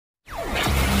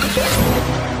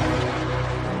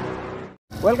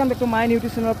Welcome back to my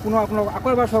YouTube channel. পুনৰ আপোনালোক আকৌ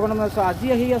এবাৰ স্বাগতম জনাইছো। আজি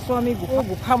আহি আছো আমি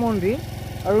গুফা মন্দিৰ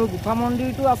আৰু গুফা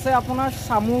মন্দিৰটো আছে আপোনাৰ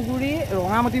সামুগুৰি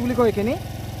ৰঙামাটি বুলি কয় এখিনি।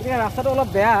 গতিকে ৰাস্তাটো অলপ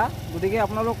বেয়া, গতিকে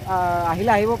আপোনালোক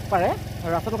আহিলে আহিব পাৰে।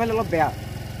 ৰাস্তাটো খালি অলপ বেয়া,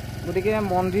 গতিকে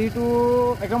মন্দিৰটো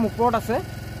একদম ওপৰত আছে,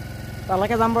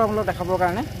 তালৈকে যাম বাৰু আপোনালোক দেখাবৰ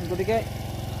কাৰণে। গতিকে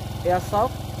এয়া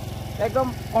চাওক, একদম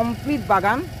কমপ্লিট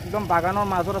বাগান, একদম বাগানৰ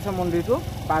মাজত আছে মন্দিৰটো।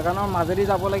 বাগানৰ মাজেদি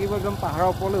যাব লাগিব একদম পাহাৰৰ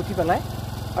ওপৰলৈ উঠি পেলাই,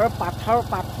 আৰু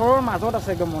পাথৰৰ মাজত আছে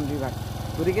একদম মন্দিৰভাগ।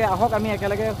 গতিকে আহক আমি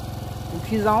একেলগে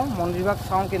উঠি যাওঁ, মন্দিৰভাগ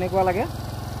চাওঁ কেনেকুৱা লাগে।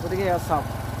 গতিকে এয়া চাওক,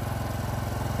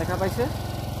 দেখা পাইছে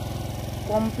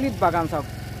কমপ্লিট বাগান, চাওক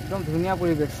একদম ধুনীয়া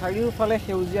পৰিৱেশ, চাৰিওফালে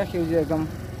সেউজীয়া সেউজীয়া একদম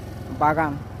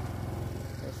বাগান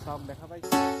চাওক, দেখা পাইছে।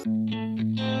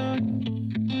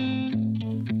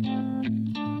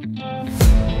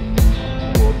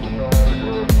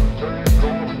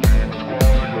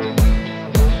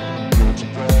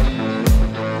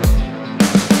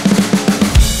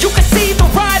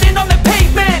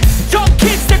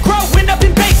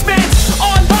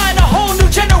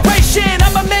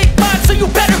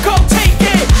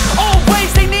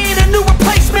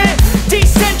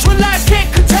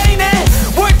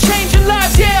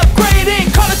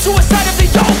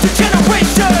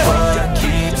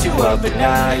 At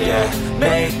night, yeah,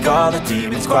 make all the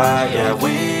demons quiet, yeah,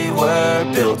 we were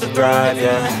built to thrive,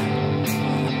 yeah,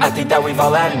 I think that we've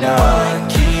all had enough. What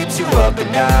keeps you up at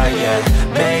night, yeah,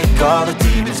 make all the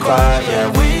demons quiet, yeah,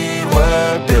 we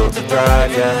were built to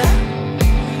thrive, yeah,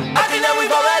 I think that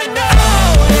we've all had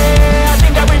enough, yeah, I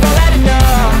think that we've all had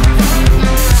enough.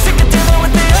 Sick of dealing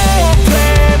with the old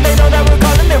plan, they know that we're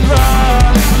calling it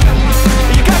wrong.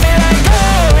 You got me like,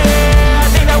 oh yeah, I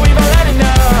think that we've all had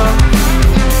enough.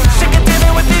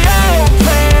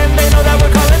 They know that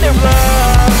we're calling it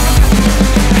love.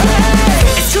 Hey,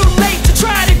 it's too late to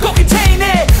try to go contain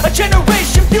it. A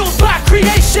generation fueled by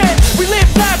creation. We live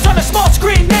lives on a small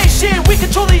screen nation. We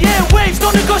control the airwaves, no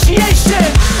negotiation.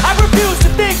 I refuse to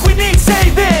think we need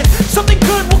saving. Something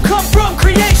good will come from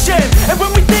creation. And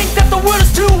when we think that the world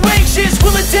is too anxious,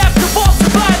 we'll adapt, evolve,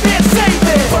 survive and save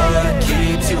it. What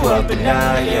keeps you up at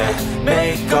night, yeah,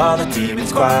 make all the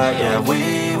demons quiet, yeah, we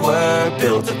were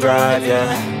built to thrive, yeah,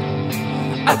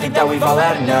 I think that we've all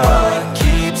had enough. What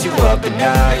keeps you up at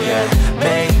night, yeah,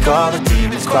 make all the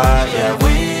demons quiet, yeah,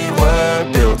 we were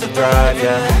built to thrive,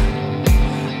 yeah,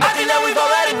 I think that we've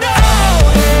all had enough,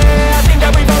 yeah, I think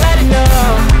that we've all had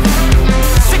enough.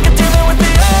 Sick of dealing with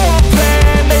the old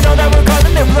plan, they know that we're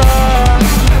calling it wrong.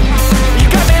 You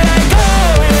got me like,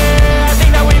 oh yeah, I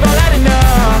think that we've all had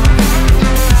enough.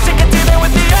 Sick of dealing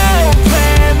with the old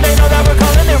plan, they know that we're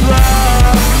calling it wrong.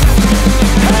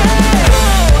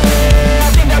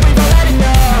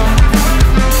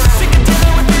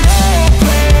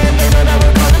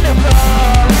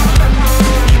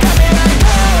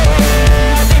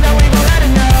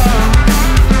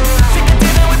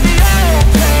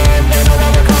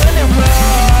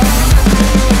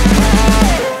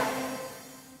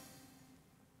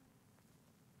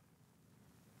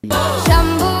 Sharma.